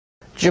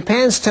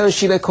Japan's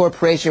Toshiba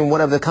Corporation, one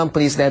of the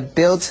companies that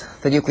built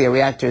the nuclear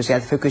reactors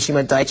at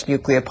Fukushima Daiichi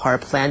nuclear power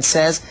plant,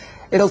 says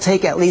it'll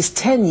take at least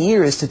 10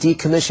 years to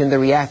decommission the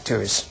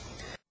reactors.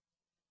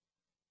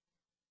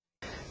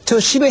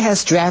 Toshiba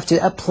has drafted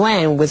a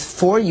plan with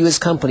 4 U.S.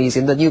 companies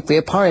in the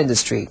nuclear power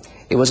industry.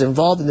 It was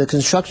involved in the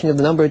construction of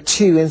the number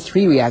 2 and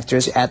 3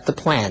 reactors at the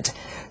plant.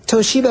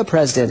 Toshiba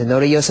President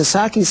Norio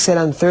Sasaki said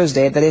on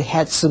Thursday that it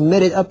had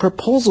submitted a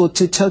proposal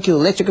to Tokyo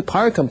Electric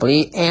Power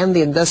Company and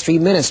the Industry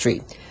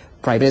Ministry.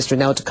 Prime Minister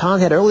Naoto Kan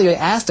had earlier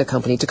asked the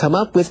company to come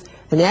up with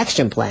an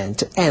action plan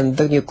to end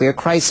the nuclear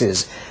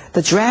crisis.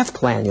 The draft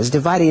plan is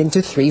divided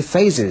into 3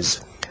 phases.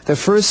 The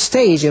first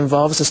stage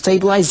involves the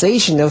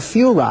stabilization of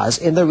fuel rods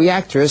in the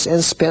reactors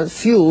and spent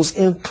fuels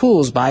in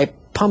pools by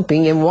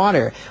pumping in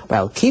water,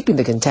 while keeping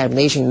the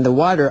contamination in the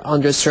water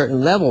under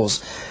certain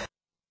levels.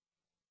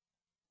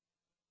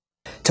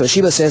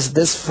 Toshiba says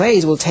this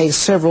phase will take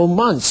several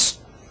months.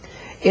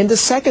 In the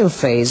second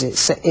phase,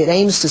 it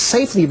aims to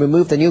safely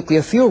remove the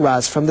nuclear fuel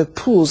rods from the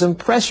pools and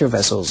pressure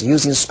vessels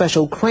using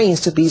special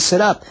cranes to be set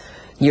up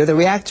near the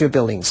reactor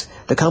buildings.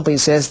 The company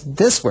says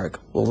this work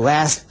will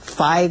last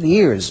 5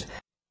 years.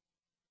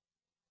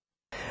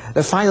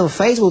 The final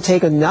phase will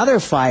take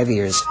another 5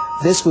 years.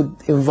 This would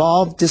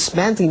involve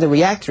dismantling the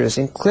reactors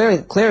and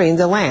clearing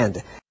the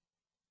land.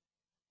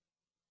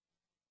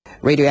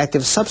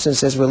 Radioactive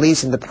substances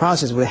released in the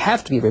process would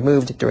have to be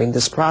removed during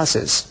this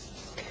process.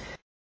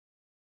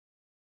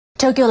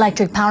 Tokyo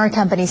Electric Power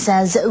Company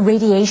says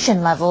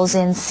radiation levels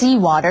in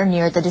seawater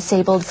near the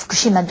disabled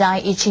Fukushima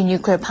Daiichi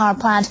nuclear power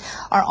plant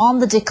are on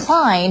the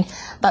decline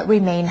but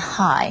remain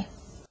high.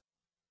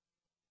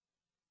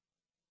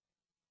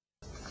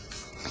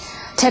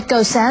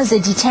 TEPCO says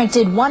it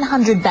detected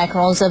 100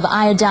 becquerels of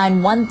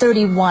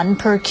iodine-131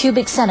 per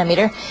cubic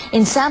centimeter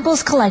in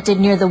samples collected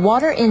near the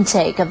water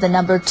intake of the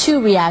number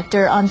 2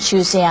 reactor on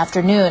Tuesday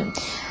afternoon.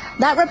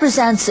 That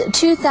represents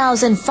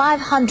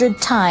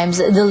 2,500 times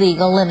the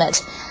legal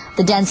limit.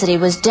 The density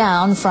was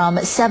down from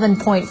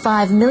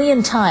 7.5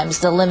 million times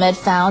the limit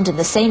found in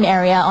the same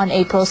area on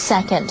April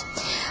 2nd.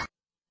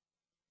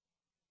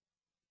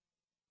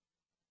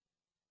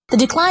 The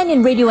decline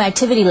in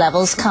radioactivity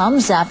levels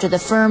comes after the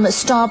firm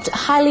stopped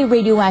highly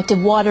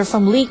radioactive water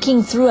from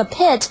leaking through a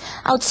pit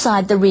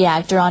outside the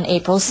reactor on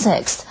April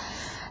 6th.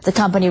 The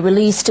company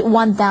released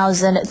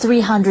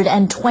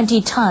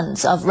 1,320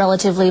 tons of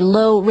relatively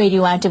low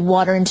radioactive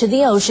water into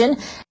the ocean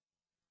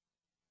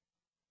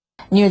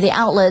near the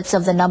outlets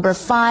of the number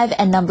 5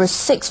 and number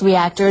 6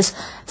 reactors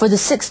for the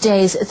 6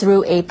 days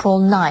through April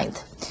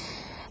 9th.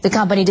 The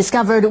company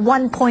discovered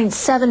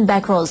 1.7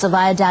 becquerels of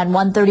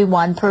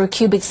iodine-131 per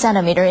cubic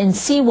centimeter in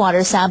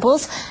seawater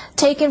samples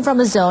taken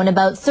from a zone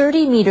about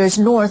 30 meters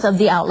north of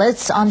the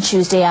outlets on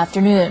Tuesday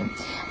afternoon.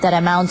 That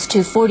amounts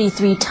to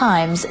 43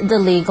 times the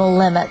legal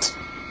limit.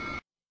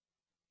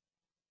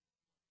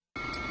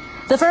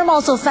 The firm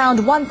also found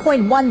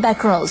 1.1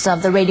 becquerels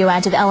of the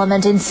radioactive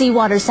element in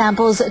seawater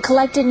samples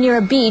collected near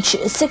a beach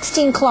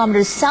 16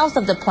 kilometers south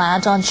of the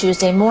plant on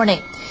Tuesday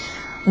morning.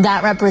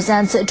 That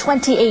represents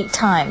 28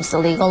 times the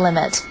legal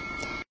limit.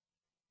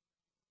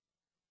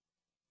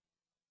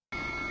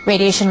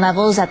 Radiation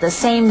levels at the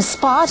same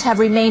spot have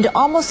remained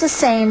almost the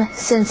same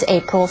since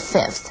April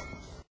 5th.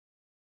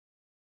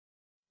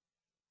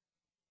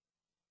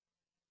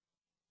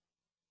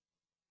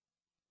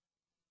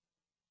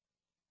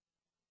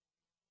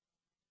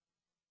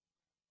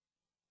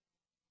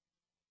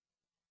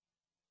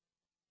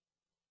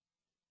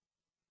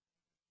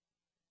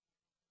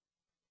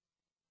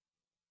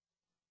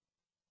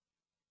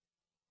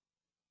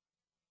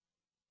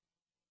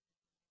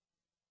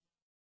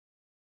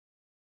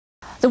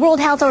 The World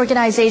Health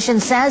Organization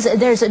says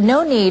there's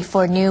no need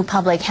for new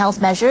public health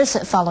measures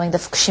following the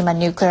Fukushima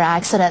nuclear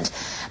accident,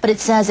 but it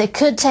says it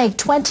could take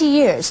 20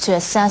 years to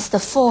assess the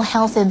full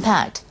health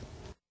impact.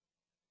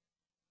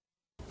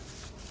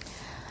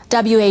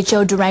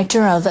 WHO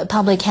Director of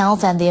Public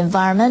Health and the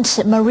Environment,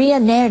 Maria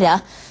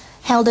Nerda,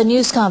 held a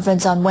news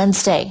conference on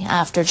Wednesday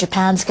after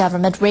Japan's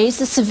government raised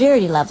the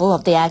severity level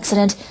of the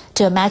accident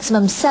to a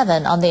maximum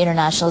 7 on the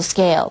international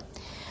scale.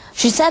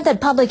 She said that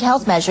public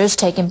health measures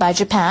taken by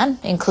Japan,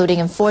 including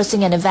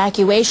enforcing an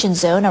evacuation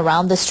zone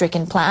around the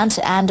stricken plant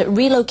and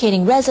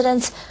relocating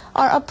residents,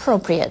 are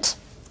appropriate.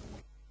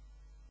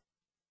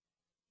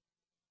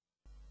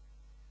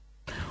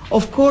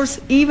 Of course,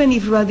 even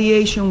if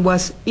radiation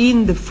was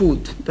in the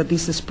food that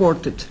is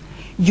exported,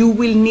 you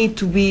will need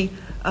to be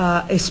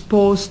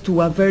exposed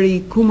to a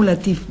very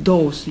cumulative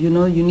dose. You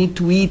need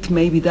to eat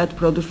maybe that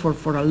product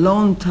for a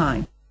long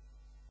time.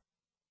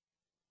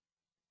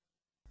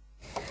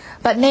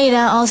 But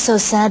Nerda also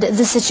said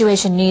the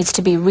situation needs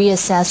to be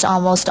reassessed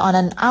almost on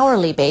an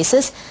hourly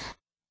basis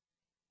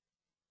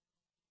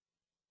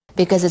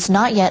because it's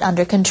not yet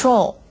under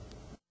control.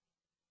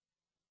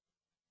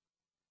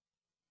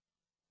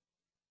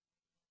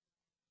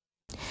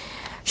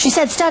 She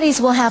said studies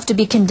will have to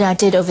be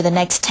conducted over the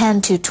next 10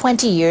 to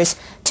 20 years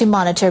to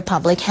monitor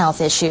public health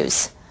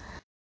issues.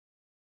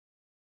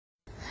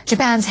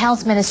 Japan's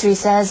health ministry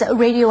says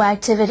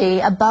radioactivity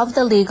above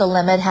the legal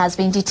limit has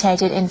been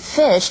detected in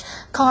fish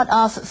caught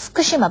off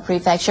Fukushima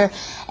prefecture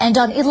and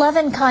on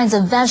 11 kinds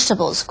of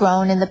vegetables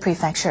grown in the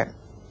prefecture.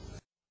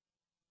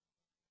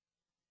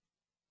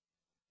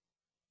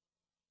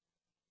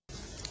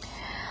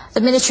 The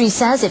ministry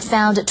says it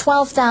found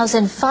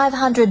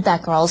 12,500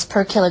 becquerels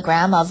per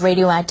kilogram of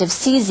radioactive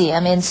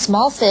cesium in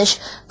small fish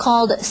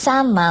called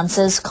sand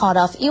lances caught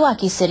off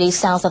Iwaki City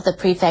south of the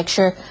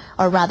prefecture,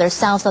 or rather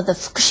south of the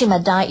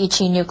Fukushima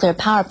Daiichi nuclear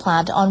power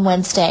plant on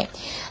Wednesday.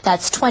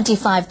 That's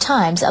 25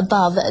 times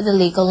above the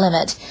legal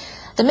limit.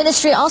 The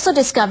ministry also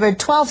discovered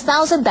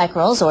 12,000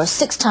 becquerels, or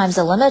 6 times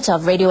the limit,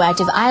 of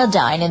radioactive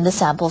iodine in the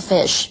sample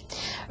fish.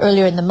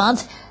 Earlier in the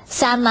month,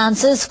 sand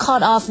lances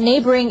caught off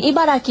neighboring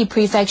Ibaraki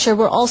prefecture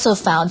were also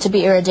found to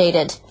be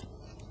irradiated.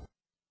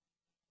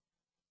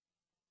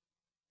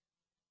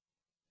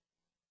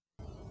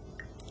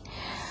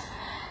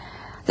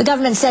 The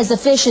government says the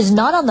fish is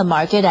not on the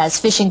market as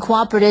fishing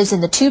cooperatives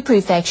in the two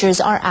prefectures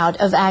are out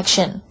of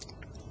action.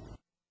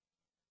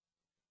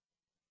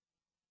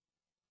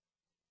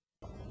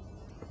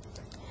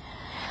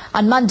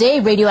 On Monday,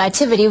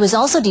 radioactivity was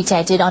also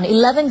detected on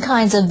 11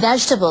 kinds of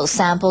vegetables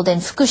sampled in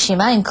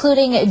Fukushima,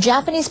 including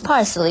Japanese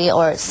parsley,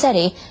 or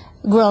seri,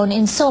 grown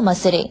in Soma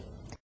City.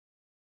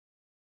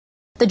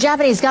 The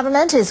Japanese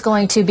government is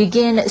going to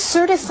begin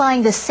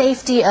certifying the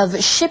safety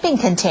of shipping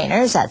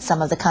containers at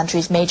some of the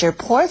country's major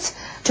ports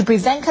to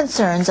prevent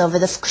concerns over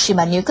the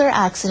Fukushima nuclear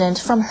accident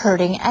from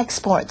hurting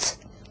exports.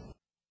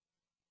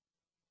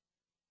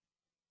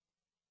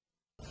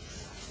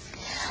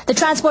 The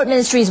Transport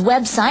Ministry's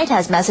website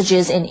has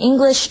messages in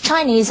English,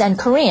 Chinese, and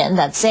Korean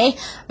that say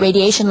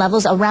radiation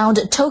levels around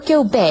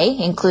Tokyo Bay,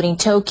 including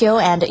Tokyo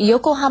and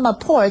Yokohama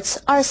ports,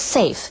 are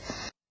safe.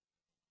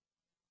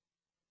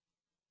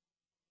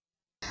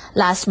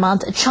 Last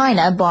month,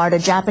 China barred a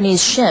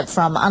Japanese ship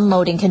from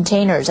unloading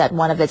containers at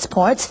one of its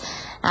ports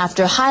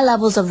after high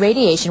levels of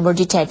radiation were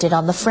detected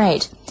on the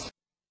freight.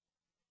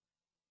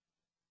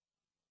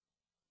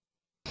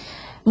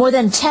 More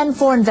than 10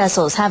 foreign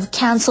vessels have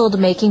cancelled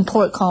making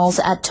port calls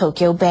at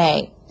Tokyo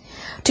Bay.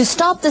 To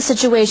stop the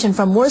situation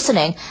from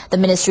worsening, the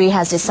ministry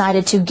has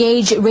decided to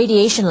gauge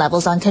radiation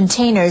levels on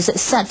containers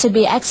set to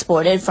be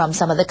exported from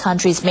some of the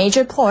country's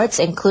major ports,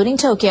 including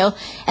Tokyo,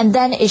 and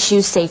then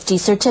issue safety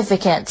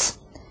certificates.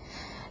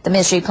 The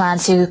ministry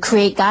plans to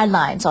create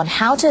guidelines on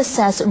how to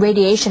assess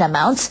radiation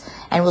amounts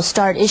and will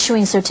start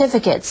issuing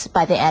certificates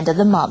by the end of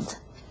the month.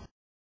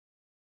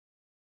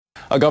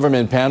 A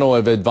government panel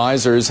of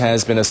advisors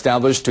has been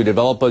established to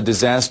develop a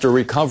disaster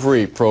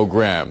recovery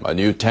program. A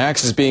new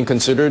tax is being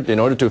considered in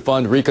order to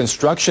fund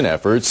reconstruction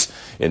efforts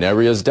in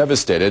areas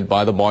devastated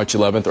by the March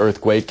 11th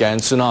earthquake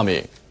and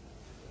tsunami.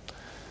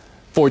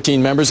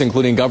 14 members,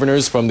 including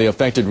governors from the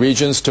affected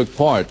regions, took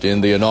part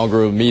in the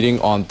inaugural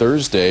meeting on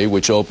Thursday,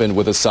 which opened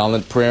with a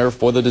silent prayer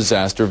for the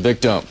disaster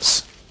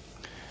victims.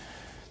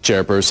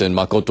 Chairperson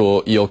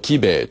Makoto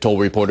Iokibe told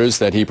reporters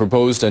that he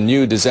proposed a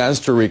new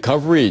disaster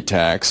recovery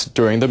tax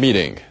during the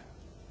meeting.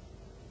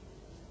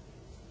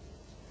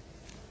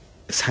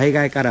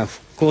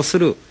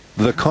 The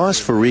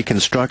cost for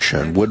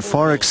reconstruction would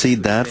far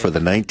exceed that for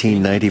the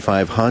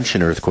 1995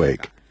 Hanshin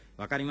earthquake.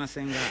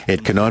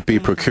 It cannot be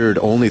procured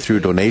only through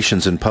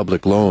donations and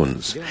public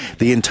loans.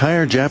 The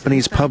entire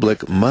Japanese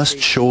public must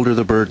shoulder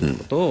the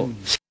burden.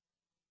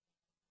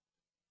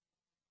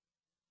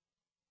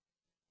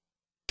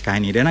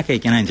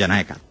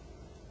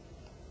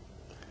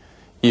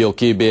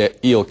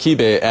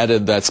 Iokibe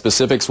added that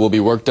specifics will be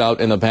worked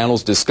out in the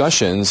panel's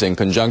discussions in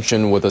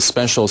conjunction with a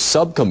special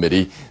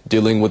subcommittee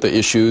dealing with the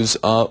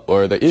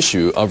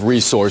issue of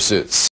resources.